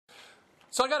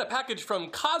So I got a package from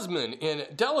Cosman in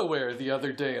Delaware the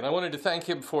other day, and I wanted to thank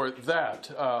him for that.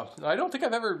 I don't think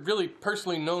I've ever really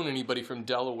personally known anybody from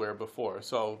Delaware before,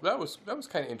 so that was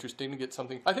kind of interesting to get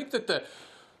something. I think that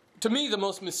to me, the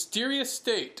most mysterious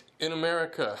state in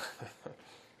America,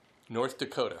 North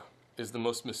Dakota, is the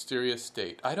most mysterious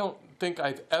state. I don't think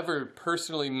I've ever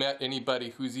personally met anybody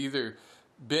who's either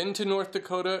been to North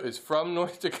Dakota, is from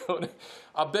North Dakota.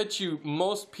 I'll bet you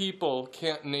most people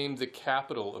can't name the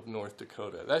capital of North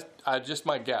Dakota. That's just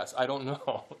my guess. I don't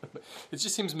know. It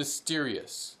just seems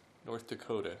mysterious. North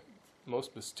Dakota.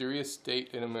 Most mysterious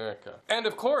state in America. And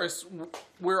of course,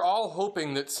 we're all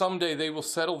hoping that someday they will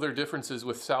settle their differences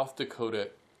with South Dakota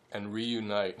and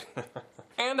reunite.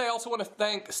 And I also want to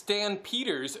thank Stan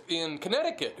Peters in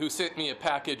Connecticut, who sent me a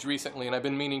package recently, and I've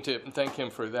been meaning to thank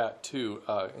him for that too.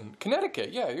 In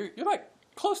Connecticut, yeah, you're like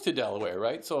close to Delaware,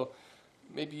 right? So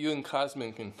maybe you and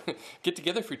Cosman can get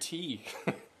together for tea.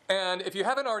 And if you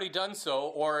haven't already done so,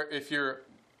 or if you're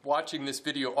watching this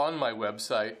video on my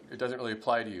website, it doesn't really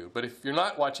apply to you. But if you're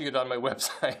not watching it on my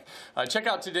website, check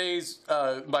out today's,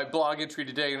 my blog entry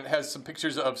today, and it has some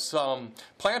pictures of some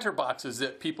planter boxes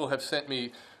that people have sent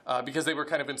me because they were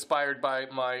kind of inspired by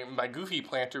my goofy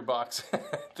planter box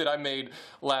that I made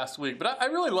last week. But I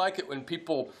really like it when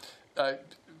people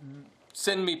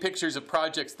send me pictures of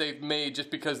projects they've made just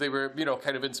because they were, you know,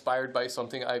 kind of inspired by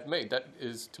something I've made. That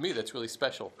is, to me, that's really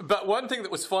special. But one thing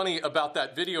that was funny about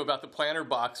that video about the planter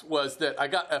box was that I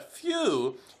got a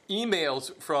few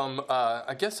emails from,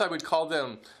 I guess I would call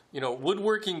them, you know,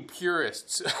 woodworking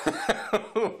purists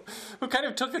who kind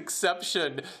of took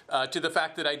exception to the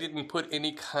fact that I didn't put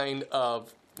any kind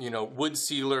of, you know, wood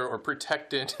sealer or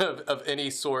protectant of any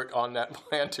sort on that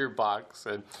planter box.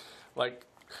 And like,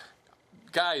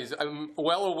 guys, I'm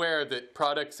well aware that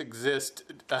products exist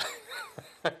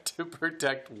to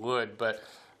protect wood, but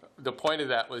the point of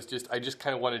that was I just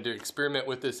kind of wanted to experiment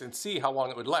with this and see how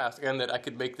long it would last, and that I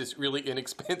could make this really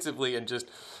inexpensively and just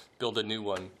build a new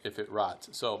one if it rots.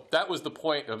 So that was the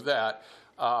point of that.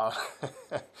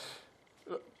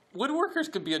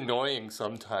 Woodworkers could be annoying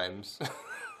sometimes.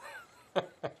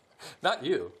 Not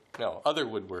you, no, other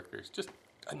woodworkers, just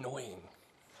annoying.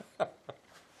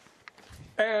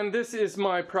 And this is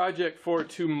my project for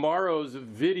tomorrow's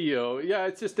video. Yeah,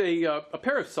 it's just a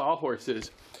pair of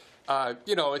sawhorses.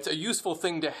 You know, it's a useful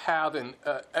thing to have, and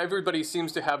everybody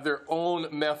seems to have their own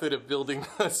method of building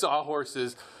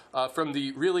sawhorses, from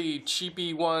the really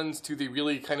cheapy ones to the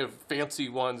really kind of fancy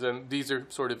ones, and these are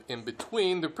sort of in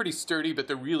between. They're pretty sturdy, but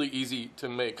they're really easy to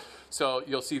make. So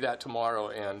you'll see that tomorrow,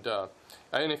 and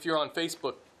if you're on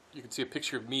Facebook, you can see a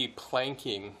picture of me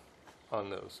planking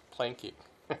on those. Planking.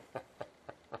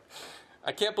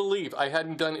 I can't believe I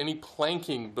hadn't done any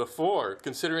planking before,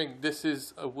 considering this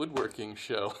is a woodworking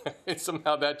show. And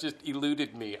somehow that just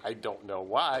eluded me. I don't know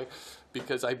why,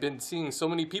 because I've been seeing so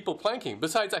many people planking.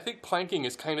 Besides, I think planking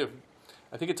is kind of,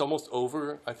 I think it's almost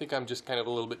over. I think I'm just kind of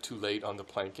a little bit too late on the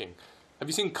planking. Have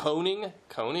you seen coning?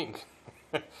 Coning.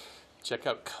 Check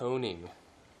out coning.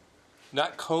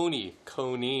 Not coney,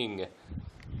 coning.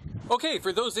 Okay,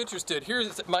 for those interested,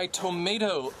 here's my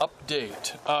tomato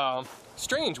update.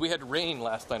 Strange, we had rain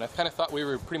last night. I kind of thought we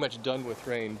were pretty much done with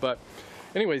rain, but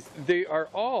anyways, they are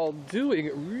all doing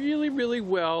really, really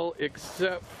well,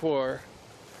 except for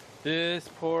this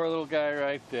poor little guy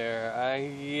right there.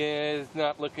 Yeah, it's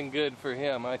not looking good for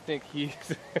him. I think he's,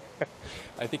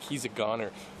 I think he's a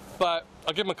goner. But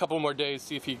I'll give him a couple more days,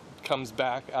 see if he comes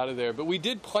back out of there. But we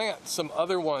did plant some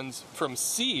other ones from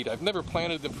seed. I've never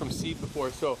planted them from seed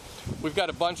before, so we've got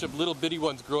a bunch of little bitty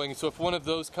ones growing. So if one of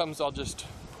those comes, I'll just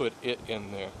put it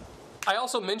in there. I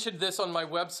also mentioned this on my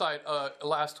website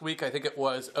last week, I think it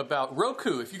was, about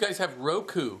Roku. If you guys have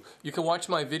Roku, you can watch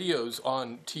my videos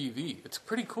on TV. It's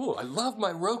pretty cool. I love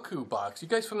my Roku box. You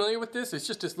guys familiar with this? It's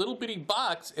just this little bitty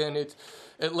box, and it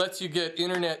lets you get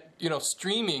internet, you know,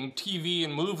 streaming TV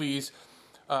and movies,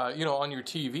 you know, on your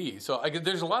TV. So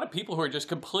there's a lot of people who are just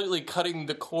completely cutting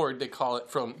the cord, they call it,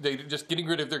 they're just getting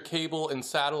rid of their cable and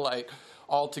satellite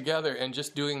altogether and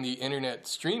just doing the internet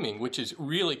streaming, which is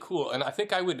really cool. And I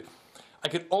think I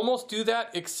could almost do that,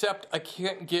 except I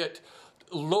can't get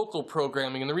local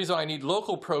programming. And the reason I need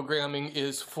local programming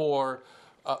is for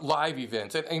live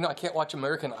events. And you know, I can't watch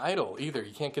American Idol either.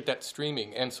 You can't get that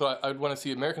streaming. And so I would want to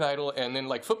see American Idol, and then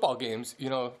like football games, you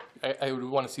know, I would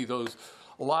want to see those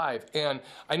live. And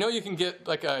I know you can get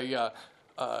like an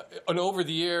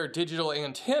over-the-air digital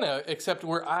antenna, except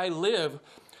where I live,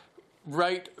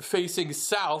 right facing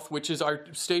south, which is our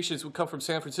stations would come from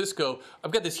San Francisco,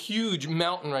 I've got this huge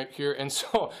mountain right here, and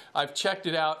so I've checked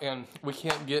it out and we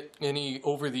can't get any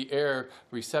over-the-air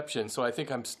reception. So I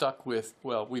think I'm stuck with,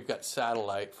 well, we've got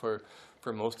satellite for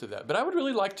for most of that. But I would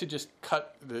really like to just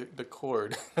cut the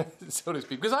cord, so to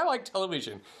speak, because I like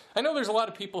television. I know there's a lot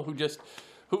of people who just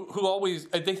who always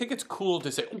they think it's cool to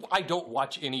say, oh, I don't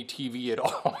watch any TV at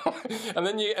all. and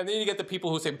then you get the people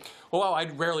who say, oh, well, I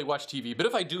rarely watch TV, but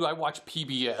if I do, I watch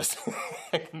PBS.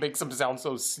 It makes them sound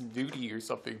so snooty or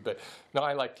something, but no,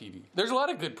 I like TV. There's a lot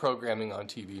of good programming on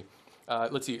TV.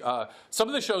 Let's see, some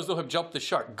of the shows though have jumped the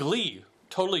shark. Glee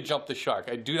totally jumped the shark.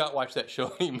 I do not watch that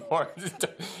show anymore.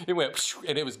 It went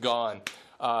and it was gone.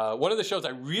 One of the shows I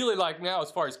really like now as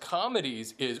far as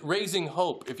comedies is Raising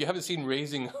Hope. If you haven't seen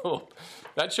Raising Hope,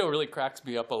 that show really cracks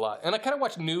me up a lot. And I kind of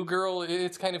watch New Girl.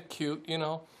 It's kind of cute, you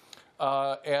know.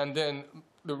 And then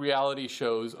the reality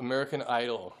shows, American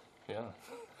Idol. Yeah.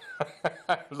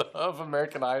 I love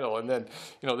American Idol. And then,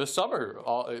 you know, this summer,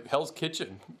 Hell's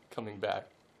Kitchen coming back.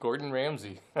 Gordon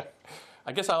Ramsay.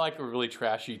 I guess I like a really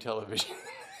trashy television.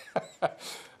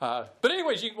 But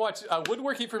anyways, you can watch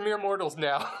Woodworking for Mere Mortals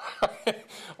now.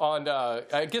 On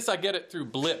I guess I get it through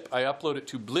Blip. I upload it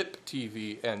to Blip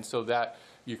TV, and so that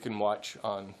you can watch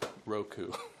on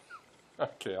Roku.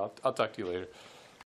 Okay, I'll talk to you later.